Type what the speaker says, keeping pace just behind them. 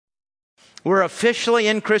We're officially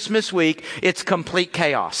in Christmas week. It's complete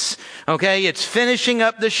chaos. Okay? It's finishing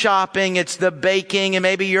up the shopping. It's the baking. And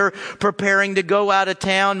maybe you're preparing to go out of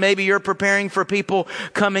town. Maybe you're preparing for people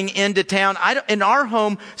coming into town. In our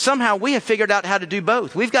home, somehow we have figured out how to do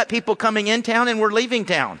both. We've got people coming in town and we're leaving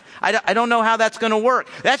town. I don't know how that's going to work.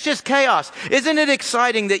 That's just chaos. Isn't it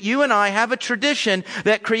exciting that you and I have a tradition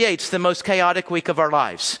that creates the most chaotic week of our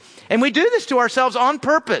lives? And we do this to ourselves on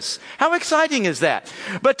purpose. How exciting is that?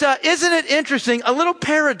 But isn't it interesting, a little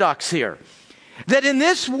paradox here, that in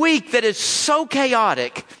this week that is so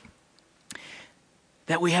chaotic,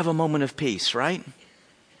 that we have a moment of peace, right?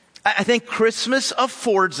 I think Christmas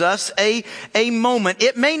affords us a moment.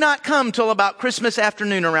 It may not come till about Christmas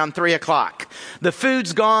afternoon around 3 o'clock. The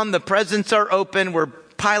food's gone, the presents are open, we're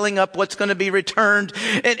piling up what's going to be returned.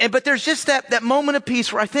 But there's just that moment of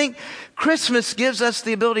peace where I think Christmas gives us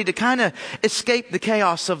the ability to kind of escape the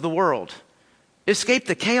chaos of the world. Escape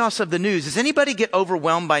the chaos of the news. Does anybody get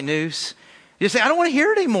overwhelmed by news? You say, I don't want to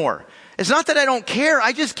hear it anymore. It's not that I don't care.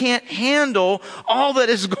 I just can't handle all that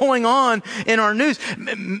is going on in our news.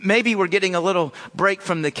 Maybe we're getting a little break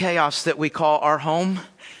from the chaos that we call our home.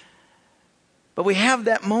 But we have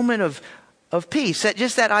that moment of peace,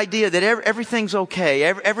 that idea that everything's okay.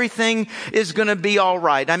 Everything is going to be all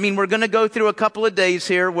right. I mean, we're going to go through a couple of days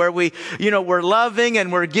here where we're loving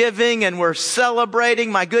and we're giving and we're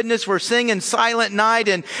celebrating. My goodness, we're singing Silent Night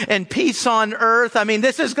and Peace on Earth. I mean,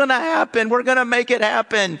 this is going to happen. We're going to make it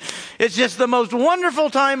happen. It's just the most wonderful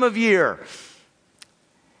time of year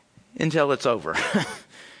until it's over.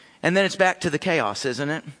 And then it's back to the chaos, isn't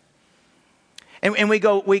it? And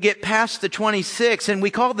we get past the 26th, and we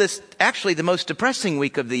call this actually the most depressing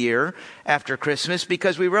week of the year after Christmas,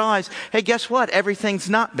 because we realize, hey, guess what? Everything's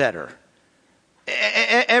not better.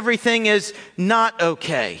 Everything is not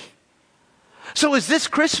okay. So is this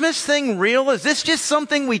Christmas thing real? Is this just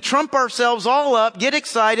something we trump ourselves all up, get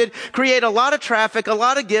excited, create a lot of traffic, a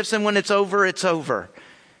lot of gifts, and when it's over, it's over?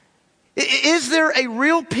 Is there a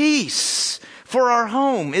real peace for our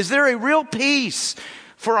home? Is there a real peace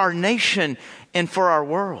for our nation and for our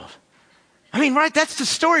world? I mean, right? That's the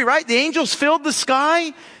story, right? The angels filled the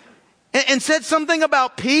sky and said something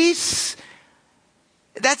about peace.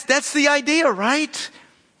 That's the idea, right?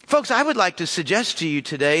 Folks, I would like to suggest to you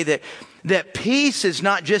today that peace is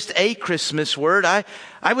not just a Christmas word. I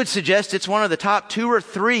would suggest it's one of the top 2 or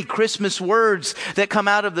 3 Christmas words that come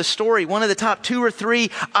out of the story. One of the top 2 or 3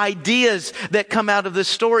 ideas that come out of the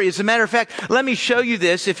story. As a matter of fact, let me show you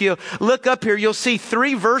this. If you look up here, you'll see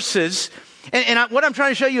 3 verses. What I'm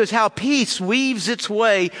trying to show you is how peace weaves its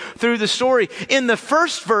way through the story. In the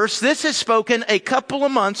first verse, this is spoken a couple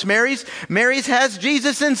of months. Mary's has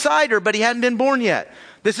Jesus inside her, but he hadn't been born yet.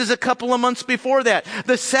 This is a couple of months before that.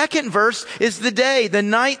 The second verse is the day, the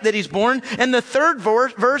night that he's born. And the third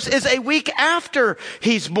verse is a week after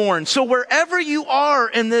he's born. So wherever you are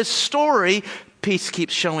in this story, peace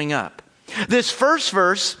keeps showing up. This first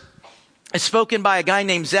verse is spoken by a guy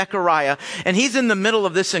named Zechariah, and he's in the middle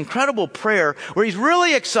of this incredible prayer where he's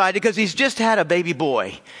really excited because he's just had a baby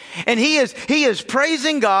boy. And he is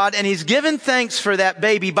praising God, and he's giving thanks for that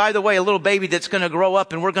baby. By the way, a little baby that's going to grow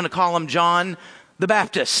up, and we're going to call him John the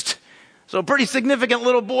Baptist. So a pretty significant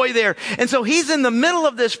little boy there. And so he's in the middle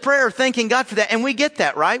of this prayer thanking God for that. And we get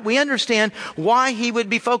that, right? We understand why he would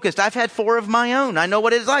be focused. I've had 4 of my own. I know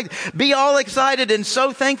what it's like. Be all excited and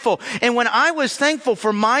so thankful. And when I was thankful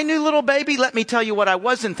for my new little baby, let me tell you what I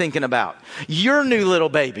wasn't thinking about. Your new little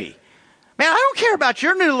baby. Man, I don't care about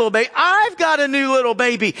your new little baby. I've got a new little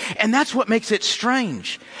baby. And that's what makes it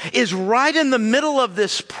strange, is right in the middle of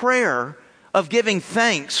this prayer of giving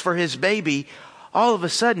thanks for his baby, all of a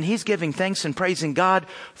sudden, he's giving thanks and praising God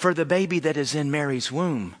for the baby that is in Mary's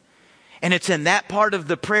womb. And it's in that part of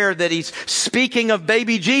the prayer that he's speaking of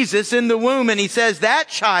baby Jesus in the womb. And he says that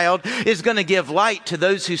child is going to give light to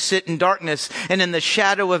those who sit in darkness and in the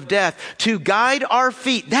shadow of death, to guide our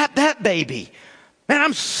feet. That baby. Man,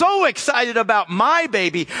 I'm so excited about my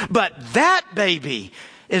baby. But that baby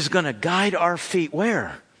is going to guide our feet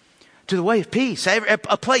where? To the way of peace,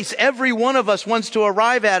 a place every one of us wants to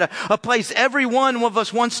arrive at, a place every one of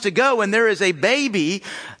us wants to go. And there is a baby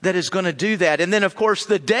that is going to do that. And then, of course,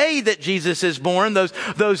 the day that Jesus is born,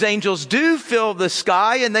 those angels do fill the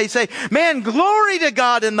sky, and they say, man, glory to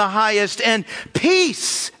God in the highest, and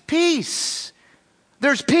peace.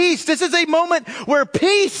 There's peace. This is a moment where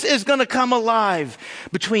peace is going to come alive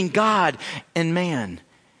between God and man.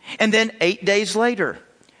 And then 8 days later,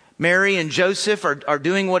 Mary and Joseph are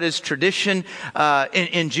doing what is tradition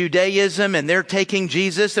in Judaism, and they're taking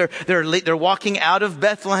Jesus. They're walking out of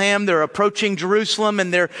Bethlehem. They're approaching Jerusalem,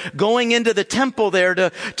 and they're going into the temple there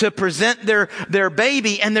to present their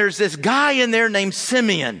baby. And there's this guy in there named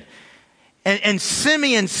Simeon. And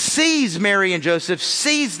Simeon sees Mary and Joseph,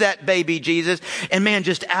 sees that baby Jesus, and man,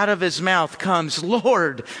 just out of his mouth comes,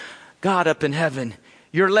 Lord God up in heaven,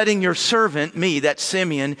 you're letting your servant, me, that's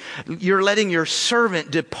Simeon, you're letting your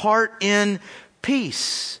servant depart in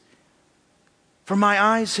peace. For my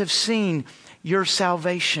eyes have seen your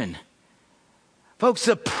salvation. Folks,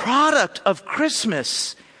 the product of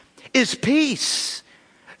Christmas is peace.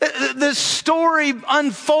 The story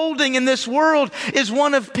unfolding in this world is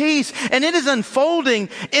one of peace, and it is unfolding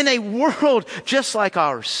in a world just like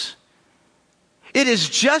ours. It is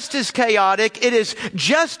just as chaotic. It is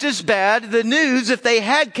just as bad. The news, if they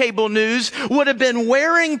had cable news, would have been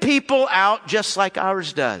wearing people out just like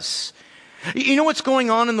ours does. You know what's going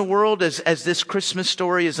on in the world as this Christmas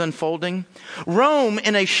story is unfolding? Rome,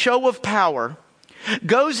 in a show of power,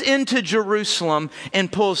 goes into Jerusalem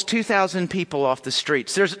and pulls 2,000 people off the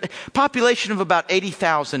streets. There's a population of about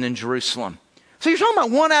 80,000 in Jerusalem. So you're talking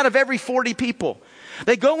about 1 out of every 40 people.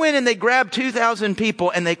 They go in and they grab 2,000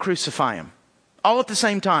 people and they crucify them. All at the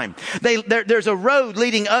same time. There's a road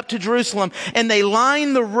leading up to Jerusalem, and they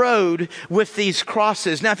line the road with these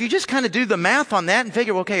crosses. Now, if you just kind of do the math on that and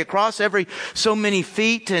figure, okay, a cross every so many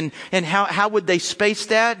feet, and how would they space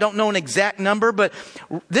that? Don't know an exact number, but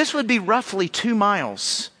this would be roughly 2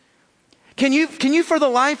 miles. Can you for the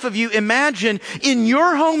life of you imagine in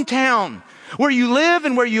your hometown, where you live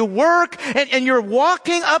and where you work, and you're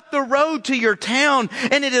walking up the road to your town,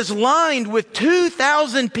 and it is lined with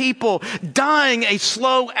 2,000 people dying a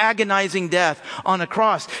slow, agonizing death on a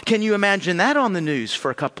cross. Can you imagine that on the news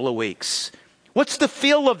for a couple of weeks? What's the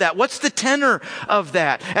feel of that? What's the tenor of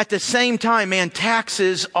that? At the same time, man,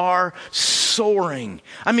 taxes are soaring.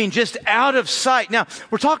 I mean, just out of sight. Now,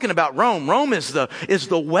 we're talking about Rome. Rome is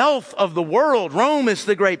the wealth of the world. Rome is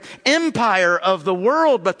the great empire of the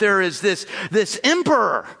world. But there is this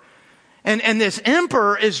emperor. And this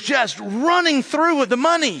emperor is just running through with the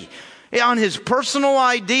money on his personal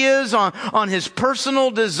ideas, on his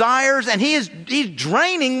personal desires. And he's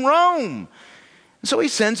draining Rome. So he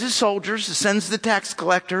sends his soldiers, sends the tax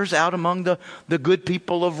collectors out among the good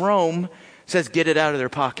people of Rome, says, get it out of their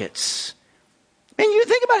pockets. And you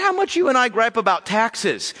think about how much you and I gripe about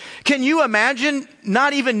taxes. Can you imagine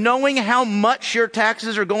not even knowing how much your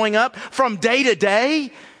taxes are going up from day to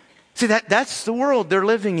day? See, that's the world they're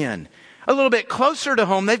living in. A little bit closer to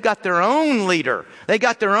home, they've got their own leader. They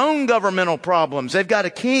got their own governmental problems. They've got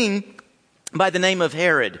a king by the name of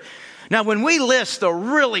Herod. Now, when we list the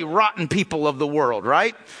really rotten people of the world,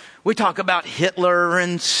 right? We talk about Hitler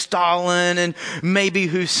and Stalin and maybe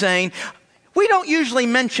Hussein. We don't usually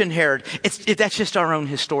mention Herod. That's just our own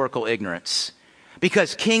historical ignorance.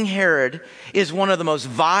 Because King Herod is one of the most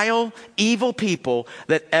vile, evil people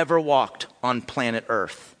that ever walked on planet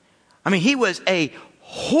Earth. I mean, he was a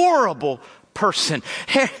horrible person.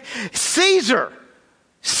 Caesar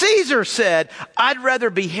said, I'd rather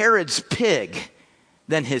be Herod's pig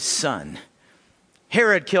than his son.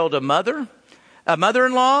 Herod killed a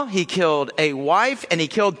mother-in-law, he killed a wife, and he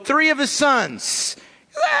killed 3 of his sons.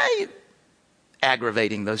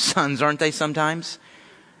 Aggravating, those sons, aren't they sometimes?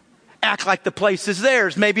 Act like the place is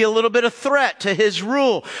theirs, maybe a little bit of threat to his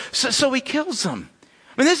rule. So he kills them.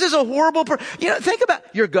 I mean, this is a horrible, think about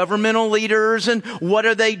your governmental leaders and what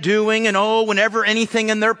are they doing? And whenever anything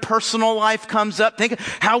in their personal life comes up, think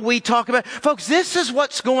how we talk about it. Folks, this is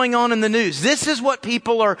what's going on in the news. This is what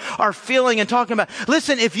people are feeling and talking about.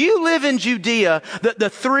 Listen, if you live in Judea, the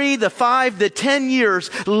 3, the 5, the 10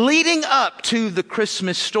 years leading up to the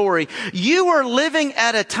Christmas story, you are living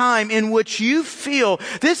at a time in which you feel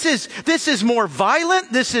this is more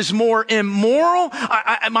violent. This is more immoral.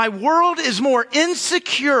 My world is more insecure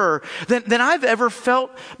than I've ever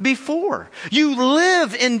felt before. You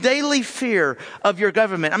live in daily fear of your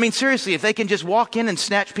government. I mean, seriously, if they can just walk in and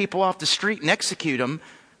snatch people off the street and execute them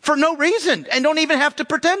for no reason and don't even have to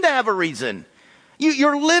pretend to have a reason.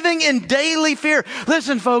 You're living in daily fear.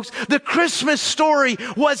 Listen, folks, the Christmas story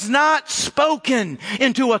was not spoken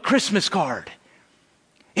into a Christmas card.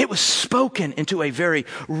 It was spoken into a very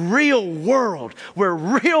real world where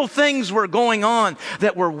real things were going on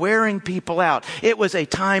that were wearing people out. It was a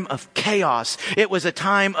time of chaos. It was a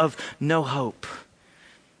time of no hope.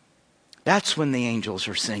 That's when the angels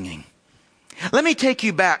are singing. Let me take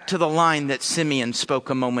you back to the line that Simeon spoke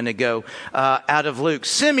a moment ago out of Luke.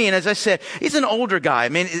 Simeon, as I said, he's an older guy. I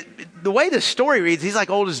mean, the way the story reads, he's like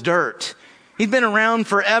old as dirt. He's been around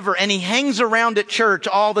forever, and he hangs around at church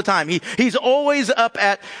all the time. He's always up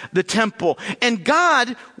at the temple. And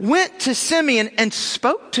God went to Simeon and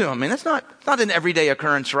spoke to him. And that's not an everyday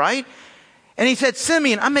occurrence, right? And he said,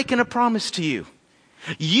 Simeon, I'm making a promise to you.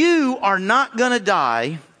 You are not going to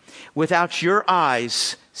die without your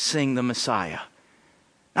eyes seeing the Messiah.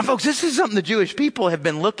 Now, folks, this is something the Jewish people have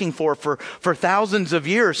been looking for thousands of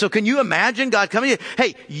years. So can you imagine God coming to you?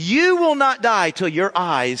 Hey, you will not die till your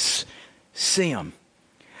eyes see him.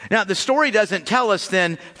 Now, the story doesn't tell us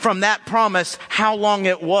then from that promise how long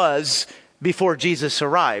it was before Jesus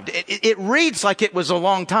arrived. It reads like it was a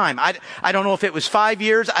long time. I don't know if it was 5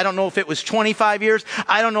 years. I don't know if it was 25 years.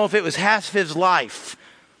 I don't know if it was half his life.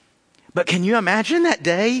 But can you imagine that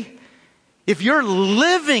day? If you're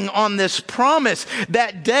living on this promise,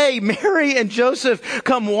 that day Mary and Joseph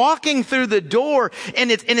come walking through the door, and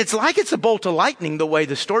it's like it's a bolt of lightning the way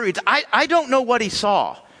the story reads. I don't know what he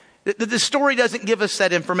saw. The story doesn't give us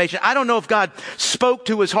that information. I don't know if God spoke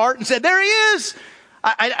to his heart and said, there he is.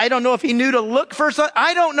 I don't know if he knew to look first.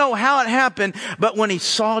 I don't know how it happened. But when he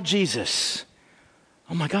saw Jesus,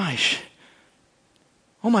 oh my gosh.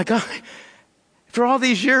 Oh my God. For all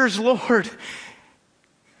these years, Lord,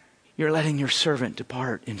 you're letting your servant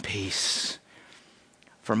depart in peace.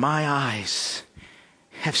 For my eyes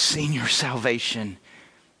have seen your salvation.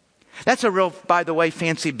 That's a real, by the way,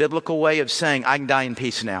 fancy biblical way of saying I can die in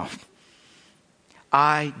peace now.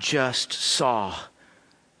 I just saw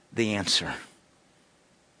the answer.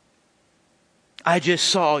 I just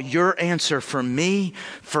saw your answer for me,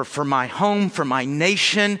 for my home, for my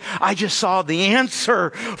nation. I just saw the answer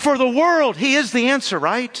for the world. He is the answer,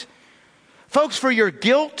 right? Folks, for your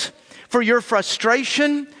guilt, for your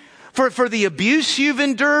frustration, for the abuse you've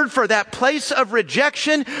endured, for that place of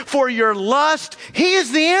rejection, for your lust, he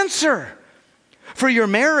is the answer. For your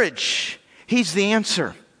marriage, he's the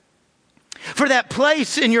answer. For that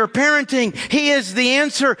place in your parenting, he is the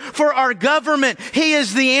answer. For our government, he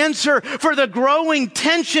is the answer. For the growing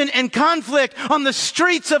tension and conflict on the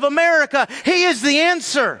streets of America, he is the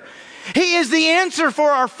answer. He is the answer for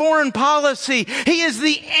our foreign policy. He is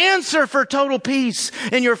the answer for total peace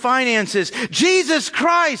in your finances. Jesus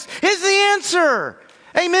Christ is the answer.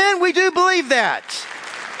 Amen? We do believe that.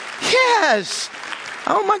 Yes.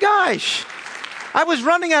 Oh my gosh. I was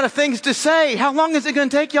running out of things to say. How long is it going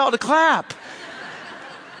to take y'all to clap?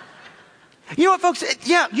 You know what, folks?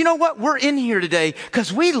 Yeah, you know what? We're in here today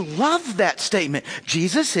because we love that statement.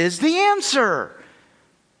 Jesus is the answer.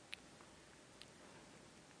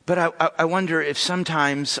 But I wonder if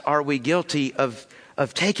sometimes are we guilty of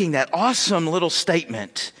taking that awesome little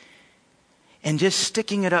statement and just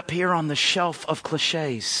sticking it up here on the shelf of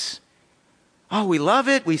cliches. Oh, we love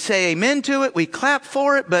it. We say amen to it. We clap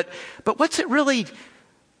for it. But what's it really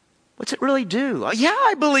do? Yeah,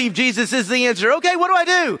 I believe Jesus is the answer. Okay, what do I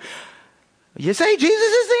do? You say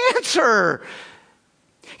Jesus is the answer.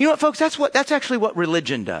 You know what, folks? That's actually what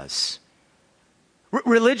religion does.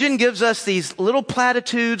 Religion gives us these little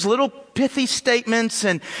platitudes, little pithy statements,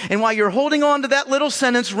 and while you're holding on to that little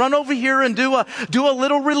sentence, run over here and do a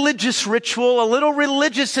little religious ritual, a little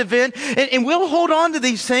religious event, and we'll hold on to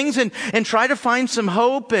these things and try to find some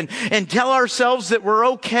hope and tell ourselves that we're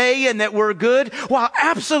okay and that we're good, while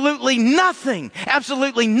absolutely nothing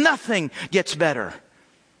gets better.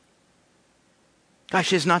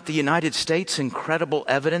 Gosh, is not the United States incredible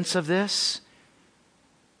evidence of this?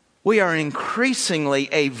 We are increasingly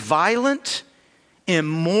a violent,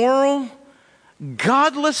 immoral,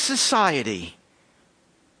 godless society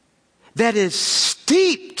that is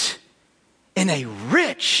steeped in a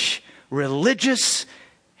rich religious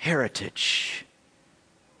heritage.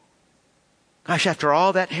 Gosh, after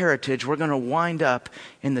all that heritage, we're going to wind up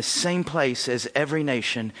in the same place as every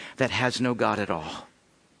nation that has no God at all.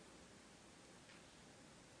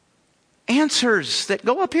 Answers that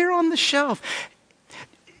go up here on the shelf.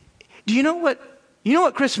 Do you know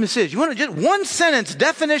what Christmas is? You want to just one sentence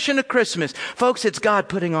definition of Christmas. Folks, it's God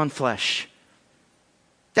putting on flesh.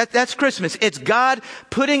 That's Christmas. It's God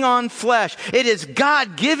putting on flesh. It is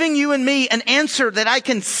God giving you and me an answer that I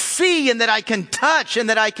can see and that I can touch and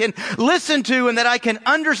that I can listen to and that I can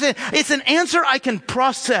understand. It's an answer I can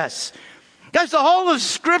process. Guys, the whole of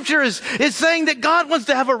Scripture is saying that God wants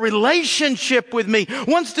to have a relationship with me,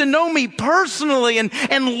 wants to know me personally and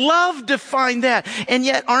love to find that. And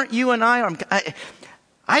yet, aren't you and I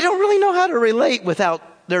don't really know how to relate without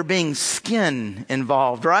there being skin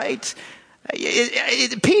involved, right?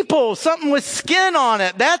 People, something with skin on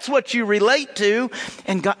it, that's what you relate to.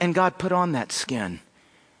 And God put on that skin.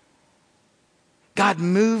 God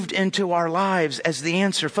moved into our lives as the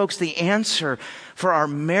answer. Folks, the answer for our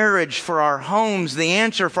marriage, for our homes, the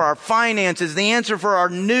answer for our finances, the answer for our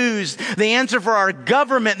news, the answer for our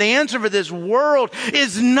government, the answer for this world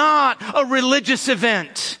is not a religious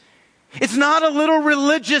event. It's not a little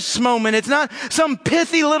religious moment. It's not some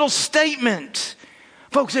pithy little statement.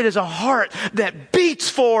 Folks, it is a heart that beats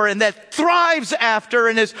for and that thrives after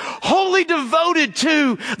and is wholly devoted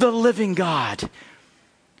to the living God.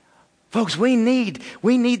 Folks, we need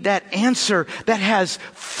that answer that has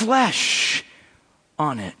flesh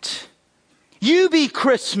on it. You be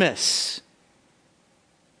Christmas.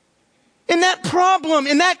 In that problem,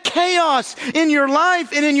 in that chaos in your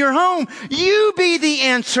life and in your home, you be the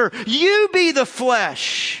answer. You be the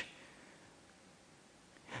flesh.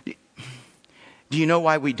 Do you know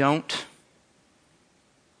why we don't?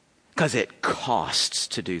 Because it costs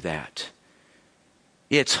to do that.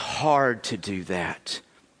 It's hard to do that.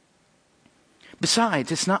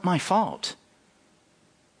 Besides, it's not my fault.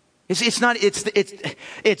 It's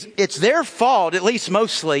their fault, at least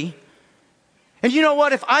mostly. And you know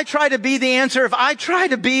what? If I try to be the answer, if I try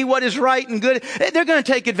to be what is right and good, they're going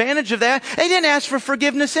to take advantage of that. They didn't ask for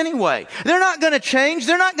forgiveness anyway. They're not going to change.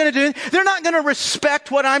 They're not going to do it. They're not going to respect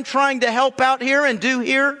what I'm trying to help out here and do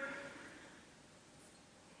here.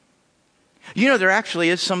 You know, there actually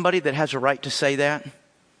is somebody that has a right to say that.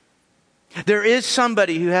 There is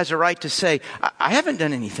somebody who has a right to say, I haven't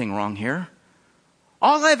done anything wrong here.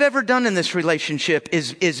 All I've ever done in this relationship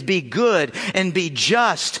is be good and be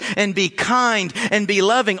just and be kind and be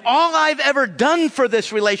loving. All I've ever done for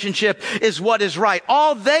this relationship is what is right.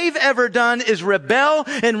 All they've ever done is rebel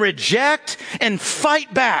and reject and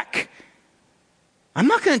fight back. I'm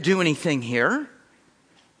not going to do anything here.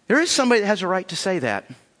 There is somebody that has a right to say that.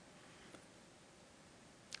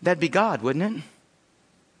 That'd be God, wouldn't it?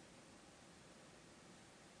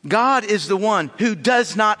 God is the one who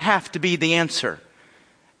does not have to be the answer.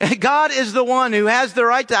 God is the one who has the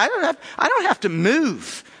right to, I don't have to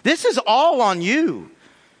move. This is all on you.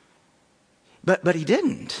 But he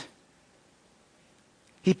didn't.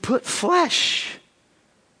 He put flesh.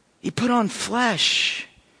 He put on flesh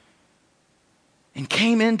and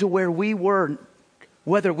came into where we were,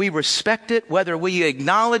 whether we respect it, whether we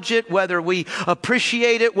acknowledge it, whether we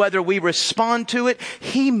appreciate it, whether we respond to it.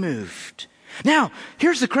 He moved. Now,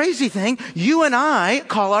 here's the crazy thing. You and I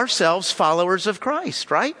call ourselves followers of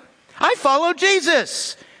Christ, right? I follow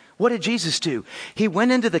Jesus. What did Jesus do? He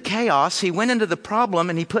went into the chaos, he went into the problem,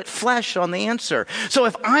 and he put flesh on the answer. So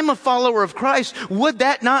if I'm a follower of Christ, would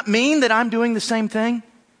that not mean that I'm doing the same thing?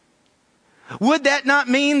 Would that not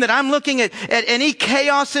mean that I'm looking at any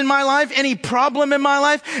chaos in my life, any problem in my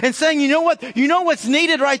life, and saying, you know what? You know what's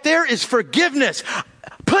needed right there is forgiveness.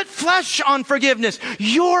 Put flesh on forgiveness.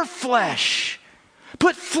 Your flesh.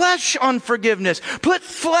 Put flesh on forgiveness. Put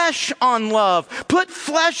flesh on love. Put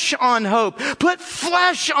flesh on hope. Put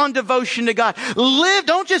flesh on devotion to God. Live.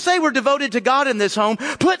 Don't just say we're devoted to God in this home.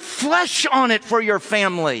 Put flesh on it for your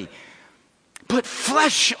family. Put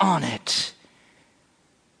flesh on it.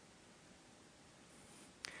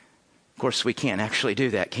 Of course, we can't actually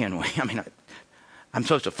do that, can we? I mean, I'm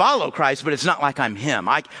supposed to follow Christ, but it's not like I'm Him.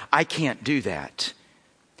 I can't do that.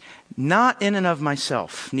 Not in and of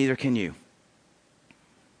myself, neither can you.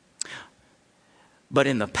 But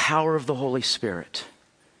in the power of the Holy Spirit,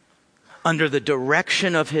 under the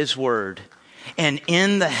direction of His Word, and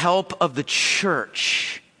in the help of the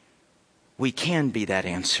church, we can be that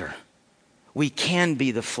answer. We can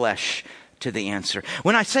be the flesh to the answer.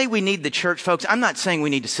 When I say we need the church, folks, I'm not saying we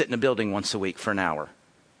need to sit in a building once a week for an hour.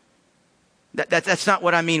 That's not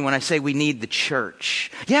what I mean when I say we need the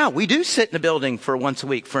church. Yeah, we do sit in a building for once a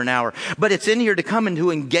week for an hour, but it's in here to come and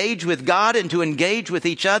to engage with God and to engage with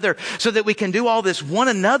each other so that we can do all this one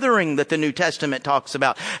anothering that the New Testament talks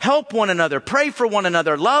about. Help one another, pray for one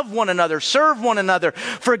another, love one another, serve one another,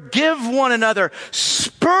 forgive one another,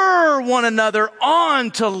 spur one another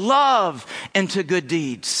on to love and to good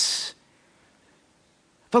deeds.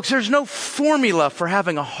 Folks, there's no formula for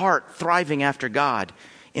having a heart thriving after God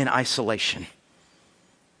in isolation.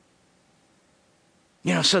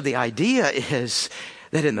 You know, so the idea is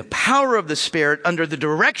that in the power of the Spirit, under the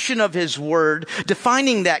direction of His Word,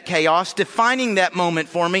 defining that chaos, defining that moment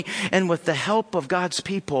for me, and with the help of God's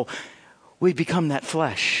people, we become that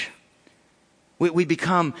flesh. We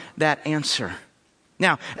become that answer.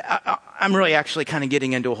 Now, I'm really actually kind of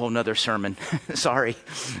getting into a whole nother sermon. Sorry.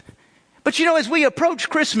 But you know, as we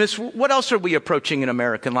approach Christmas, what else are we approaching in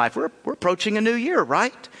American life? We're approaching a new year,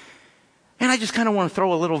 right? And I just kind of want to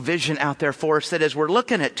throw a little vision out there for us that as we're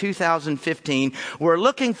looking at 2015, we're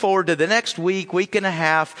looking forward to the next week, week and a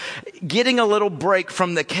half, getting a little break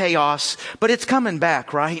from the chaos, but it's coming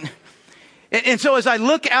back, right? And so as I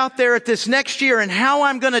look out there at this next year and how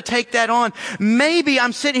I'm going to take that on, maybe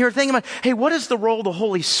I'm sitting here thinking about, hey, what is the role the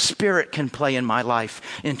Holy Spirit can play in my life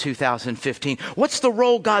in 2015? What's the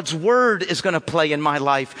role God's Word is going to play in my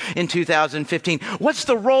life in 2015? What's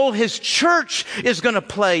the role His church is going to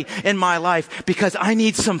play in my life? Because I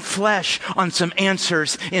need some flesh on some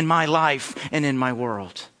answers in my life and in my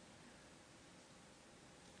world.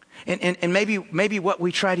 And maybe what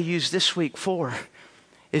we try to use this week for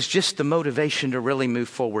is just the motivation to really move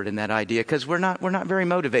forward in that idea, because we're not very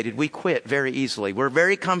motivated. We quit very easily. We're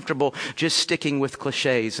very comfortable just sticking with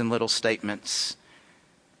cliches and little statements.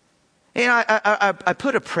 And I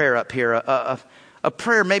put a prayer up here, a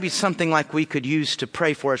prayer, maybe something like we could use to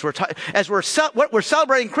pray for us. We're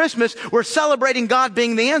celebrating Christmas, we're celebrating God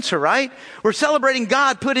being the answer, right? We're celebrating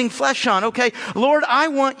God putting flesh on. Okay, Lord, I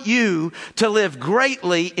want you to live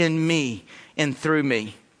greatly in me and through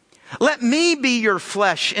me. Let me be your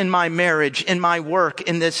flesh in my marriage, in my work,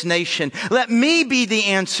 in this nation. Let me be the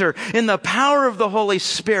answer in the power of the Holy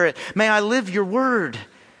Spirit. May I live your word.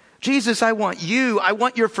 Jesus, I want you. I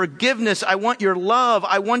want your forgiveness. I want your love.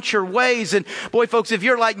 I want your ways. And boy, folks, if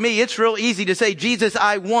you're like me, it's real easy to say, Jesus,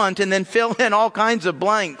 I want, and then fill in all kinds of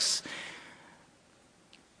blanks.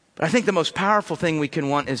 But I think the most powerful thing we can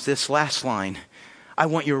want is this last line. I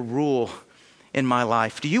want your rule in my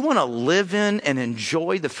life. Do you want to live in and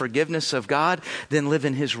enjoy the forgiveness of God? Then live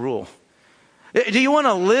in His rule. Do you want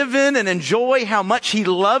to live in and enjoy how much He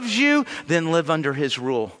loves you? Then live under His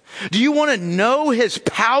rule. Do you want to know His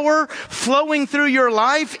power flowing through your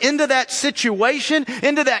life into that situation,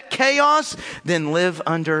 into that chaos? Then live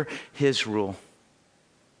under His rule.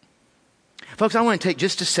 Folks, I want to take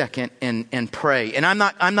just a second and pray. And I'm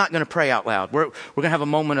not going to pray out loud. We're going to have a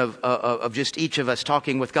moment of just each of us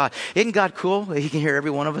talking with God. Isn't God cool? He can hear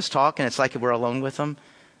every one of us talk, and it's like we're alone with Him.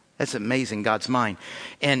 That's amazing, God's mind.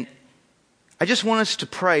 And I just want us to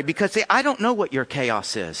pray because, see, I don't know what your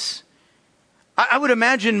chaos is. I would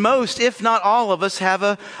imagine most, if not all of us, have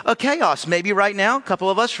a chaos. Maybe right now, a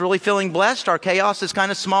couple of us really feeling blessed. Our chaos is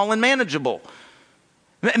kind of small and manageable.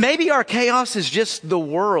 Maybe our chaos is just the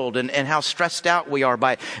world and how stressed out we are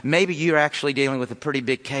by it. Maybe you're actually dealing with a pretty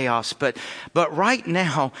big chaos. But right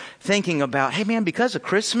now, thinking about, hey man, because of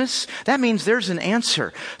Christmas, that means there's an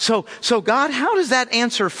answer. So God, how does that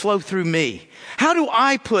answer flow through me? How do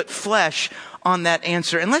I put flesh on that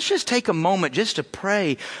answer? And let's just take a moment just to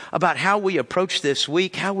pray about how we approach this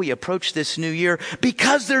week, how we approach this new year,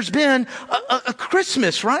 because there's been a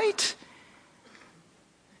Christmas, right?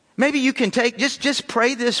 Maybe you can just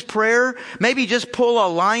pray this prayer. Maybe just pull a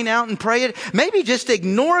line out and pray it. Maybe just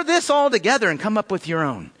ignore this altogether and come up with your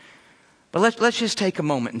own. But let's just take a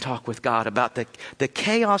moment and talk with God about the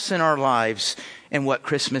chaos in our lives and what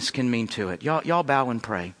Christmas can mean to it. Y'all bow and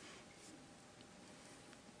pray.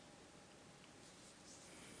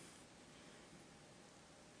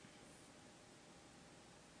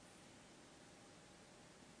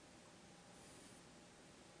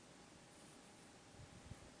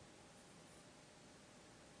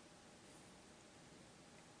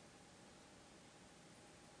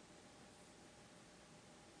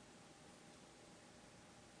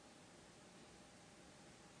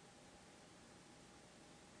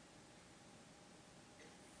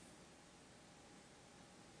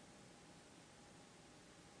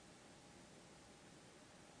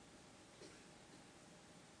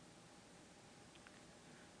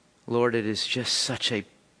 Lord, it is just such a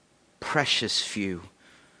precious few,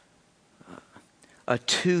 a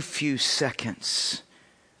too few seconds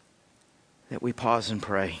that we pause and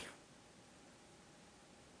pray.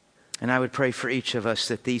 And I would pray for each of us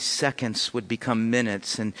that these seconds would become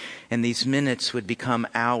minutes and these minutes would become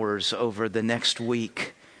hours over the next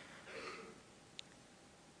week.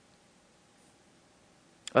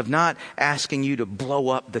 Of not asking you to blow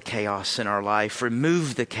up the chaos in our life,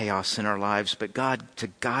 remove the chaos in our lives, but God, to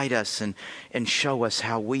guide us and show us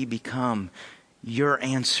how we become your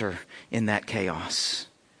answer in that chaos.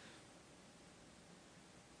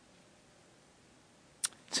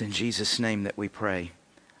 It's in Jesus' name that we pray.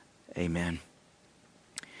 Amen.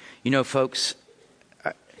 You know, folks,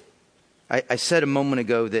 I said a moment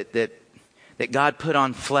ago that God put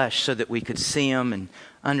on flesh so that we could see Him and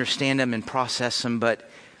understand Him and process Him, but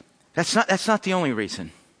that's not the only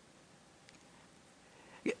reason.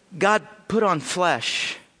 God put on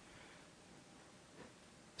flesh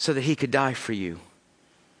so that He could die for you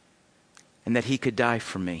and that He could die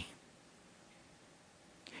for me.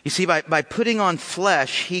 You see, by putting on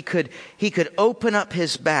flesh, he could open up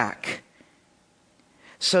his back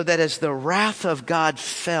so that as the wrath of God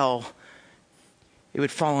fell, it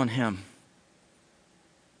would fall on him.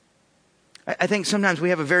 I think sometimes we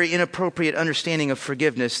have a very inappropriate understanding of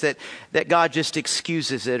forgiveness, that God just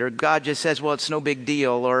excuses it, or God just says, well, it's no big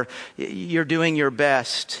deal, or you're doing your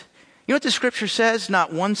best. You know what the scripture says?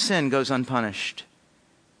 Not one sin goes unpunished.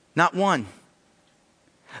 Not one.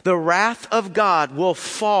 The wrath of God will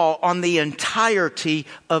fall on the entirety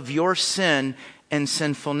of your sin and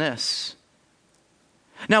sinfulness.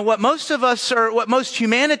 Now, what most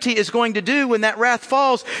humanity is going to do when that wrath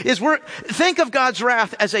falls is think of God's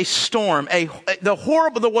wrath as a storm,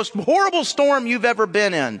 the most horrible storm you've ever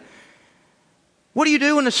been in. What do you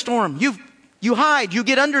do in a storm? You hide, you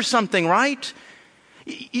get under something, right?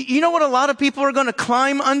 You know what a lot of people are going to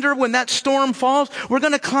climb under when that storm falls? We're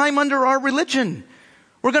going to climb under our religion.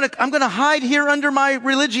 I'm going to hide here under my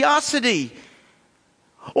religiosity.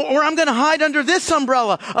 Or I'm going to hide under this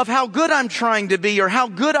umbrella of how good I'm trying to be or how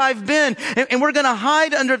good I've been. And we're going to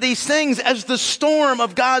hide under these things as the storm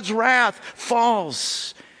of God's wrath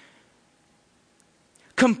falls.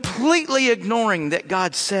 Completely ignoring that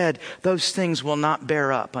God said those things will not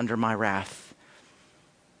bear up under my wrath.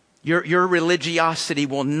 Your religiosity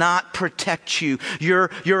will not protect you.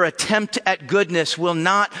 Your attempt at goodness will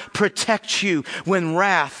not protect you when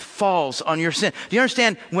wrath falls on your sin. Do you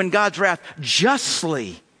understand? When God's wrath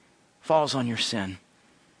justly falls on your sin.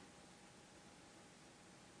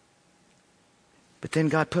 But then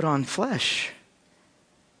God put on flesh.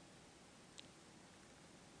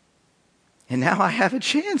 And now I have a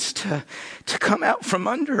chance to come out from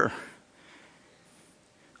under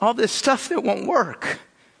all this stuff that won't work.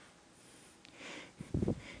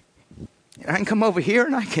 And I can come over here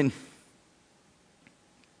and I can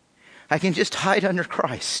just hide under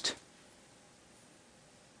Christ.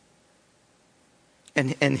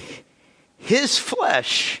 And his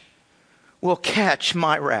flesh will catch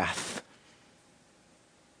my wrath.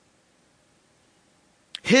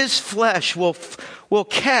 His flesh will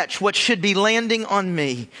catch what should be landing on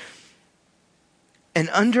me. And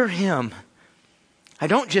under him, I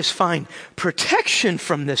don't just find protection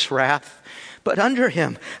from this wrath, but under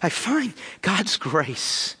him, I find God's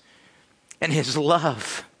grace and his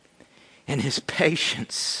love and his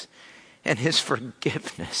patience and his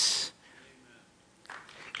forgiveness.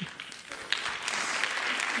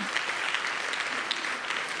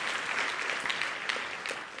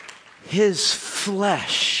 His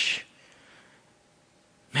flesh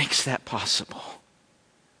makes that possible.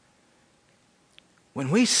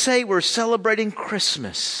 When we say we're celebrating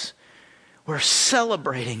Christmas, we're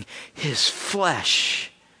celebrating his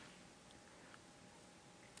flesh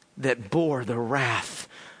that bore the wrath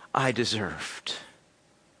I deserved.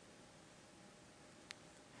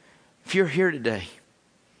 If you're here today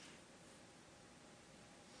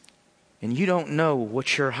and you don't know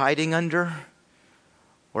what you're hiding under,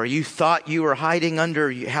 or you thought you were hiding under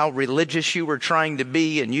how religious you were trying to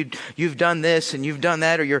be, and you've done this and you've done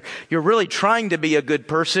that, or you're really trying to be a good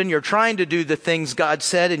person, you're trying to do the things God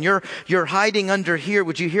said, and you're hiding under here,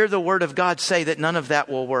 would you hear the word of God say that none of that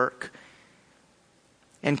will work?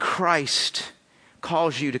 And Christ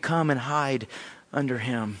calls you to come and hide under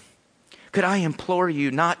him. Could I implore you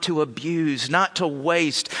not to abuse, not to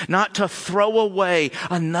waste, not to throw away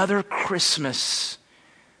another Christmas,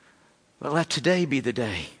 but let today be the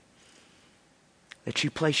day that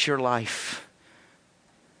you place your life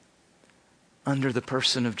under the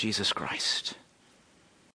person of Jesus Christ.